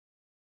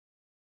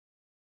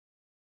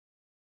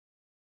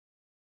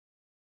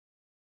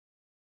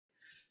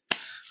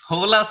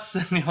Hola,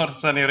 senor,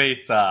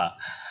 senorita.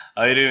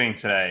 How are you doing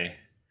today?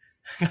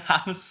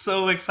 I'm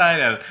so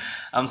excited.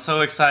 I'm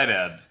so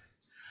excited.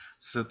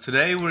 So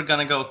today we're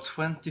gonna go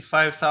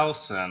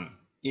 25,000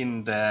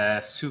 in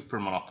the Super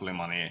Monopoly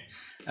money.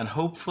 And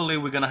hopefully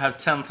we're gonna have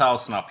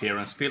 10,000 up here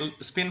and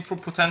spin for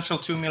potential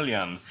 2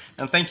 million.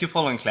 And thank you for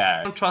following, Claire.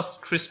 I don't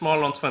trust Chris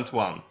Marlon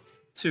 21.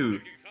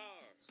 2.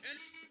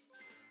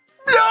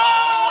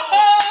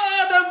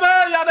 Ja! Den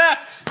började!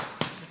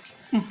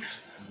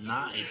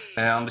 Nice.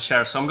 On the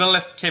share, so I'm gonna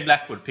let K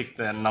Blackwood pick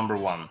the number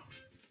 1.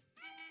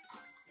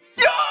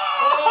 Ja!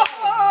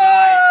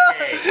 Oh,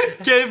 nice,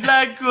 K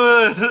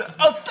Blackwood!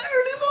 Oh,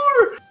 30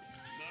 more!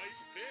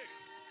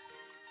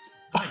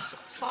 Nice.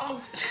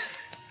 1,000.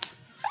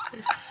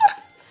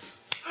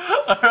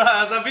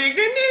 Alright, so big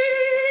ding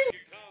ding!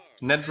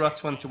 Nedra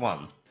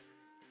 21.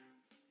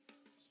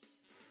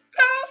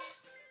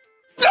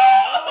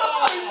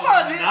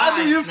 How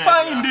do you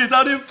find it?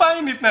 How do you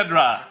find it,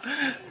 Nedra?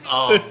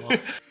 Oh.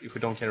 If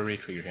we don't get a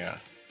retrigger here.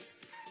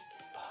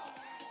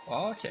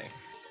 Okay.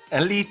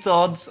 Elite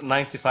odds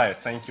 95.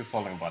 Thank you,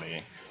 following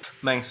buddy.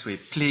 Mank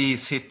Sweet,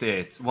 please hit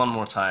it one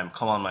more time.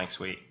 Come on, Mank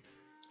Sweet.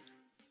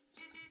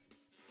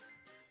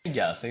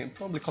 Vegas, they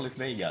probably call it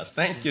Vegas.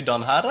 Thank you,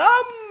 Don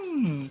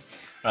Haram.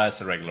 Right,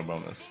 it's a regular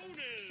bonus.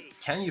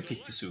 Can you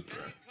pick the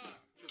super?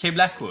 K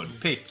Blackwood,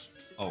 pick.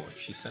 Oh,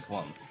 she said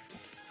 1.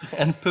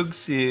 And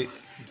Pugsy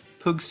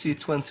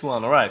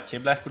 21. Alright, K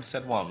Blackwood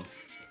said 1.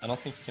 I don't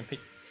think you can pick.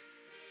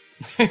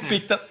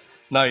 Pick that.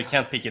 No, you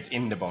can't pick it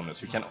in the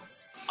bonus. You can.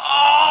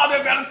 Oh,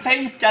 they're gonna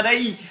tänka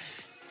dig!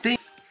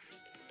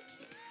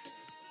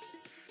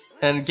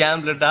 And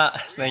Gambler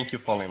that. Thank you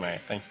for following, mate.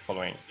 Thank you for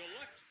following.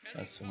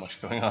 There's so much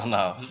going on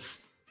now.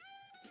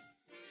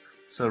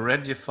 So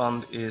Reggie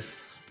Fund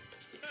is.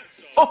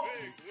 Oh!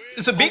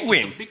 It's a big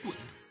win! It's a big win.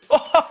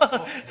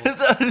 Oh.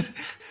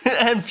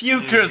 And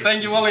Fuker,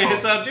 thank you, Wally.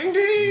 It's a ding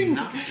ding!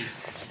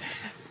 Nice.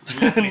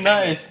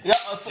 Nice. Yeah,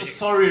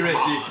 sorry,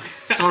 Reggie.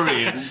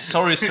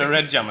 Sorry, Sir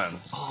Regiment.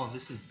 Oh,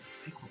 this is a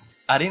big one.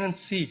 I didn't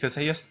see because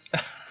I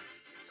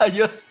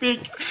just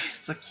picked.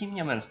 So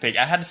Kinyaman's pick.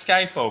 I had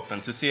Skype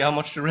open to see how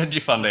much the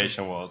Reggie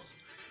Foundation was.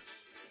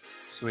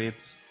 Sweet.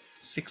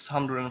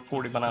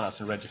 640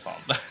 bananas in Reggie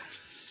Fund.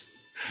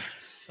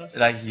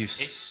 Like you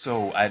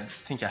so. I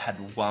think I had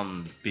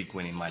one big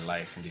win in my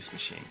life in this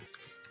machine.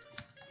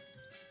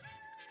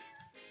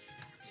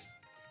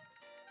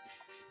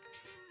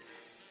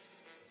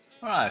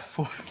 Alright,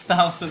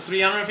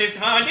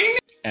 4,355.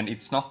 And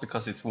it's not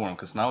because it's warm,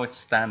 because now it's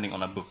standing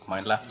on a book.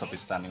 My laptop is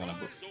standing on a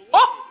book.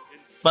 Oh!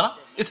 But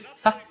it's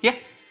here.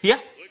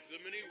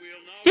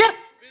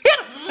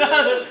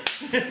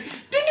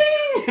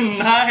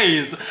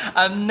 Nice!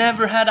 I've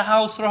never had a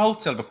house or a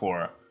hotel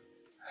before.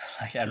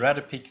 Like, I'd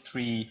rather pick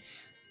three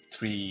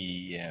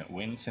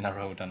wins in a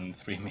row than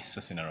 3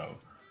 misses in a row.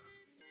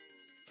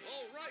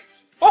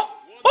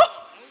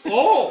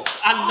 Oh!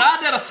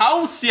 Another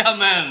house,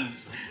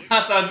 Yamens!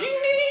 Alltså, ding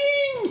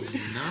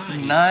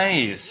ding!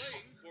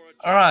 Nice!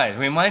 Alright,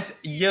 we might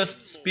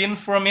just spin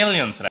for 1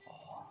 million today.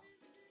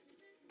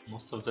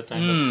 Most of the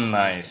time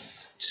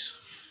nice.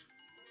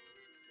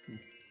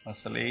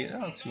 That's a lead.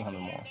 200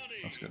 more.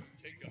 That's good.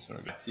 That's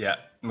very good. Yeah,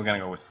 we're gonna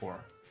go with 4.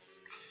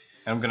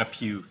 And I'm gonna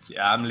puke.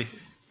 Yeah, I'm Yo!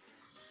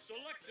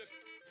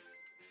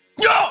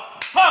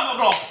 Fan vad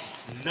bra!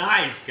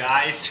 Nice,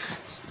 guys!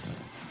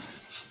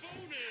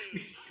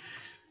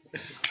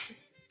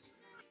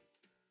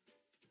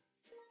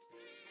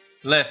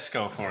 Let's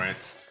go for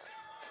it.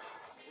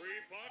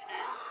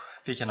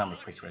 Pick a number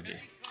quick, Reggie.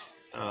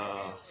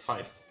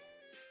 5.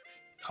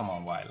 Come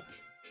on, Wild.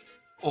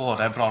 Oh,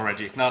 det är bra,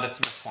 Reggie. No, that's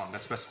the best one.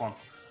 That's the best one.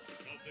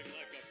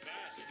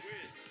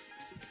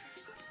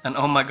 And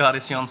oh my god,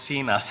 it's John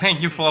Cena.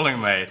 Thank you for following,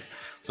 mate.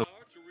 So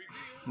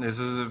this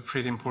is a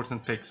pretty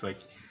important pick,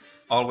 like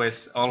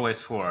always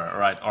 4.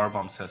 Right,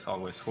 R-Bomb says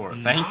always 4.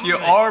 Thank you,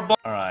 R-Bomb.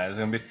 Alright, it's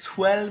gonna be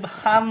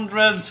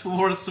 1,200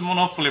 towards the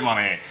Monopoly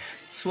money.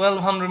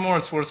 1,200 more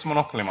towards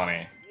Monopoly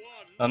money.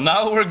 And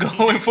now we're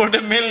going for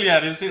the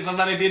million. You see so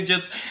many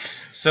digits.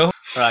 So,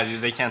 right,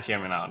 they can't hear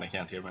me now. They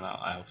can't hear me now.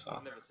 I hope so.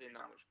 I've never seen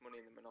that much money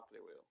in the Monopoly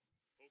wheel.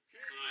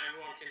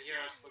 Everyone can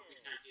hear us, but we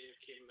can't hear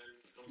Kim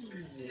and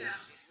something. Yeah.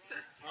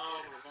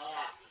 Oh my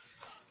god.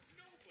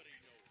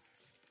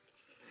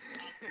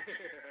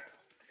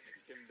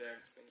 Kim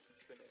dance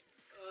spin it.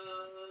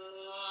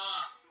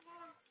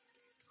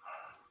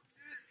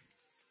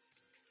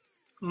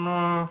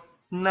 No,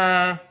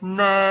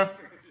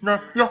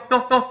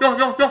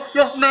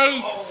 yo,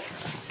 nej!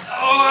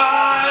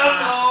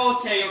 Oh,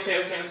 okay.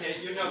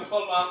 You know,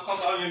 calm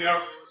down,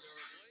 Junior.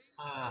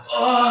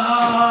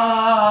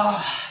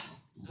 Oh,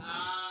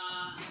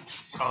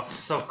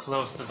 so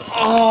close to the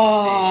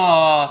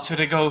to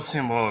the go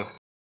symbol.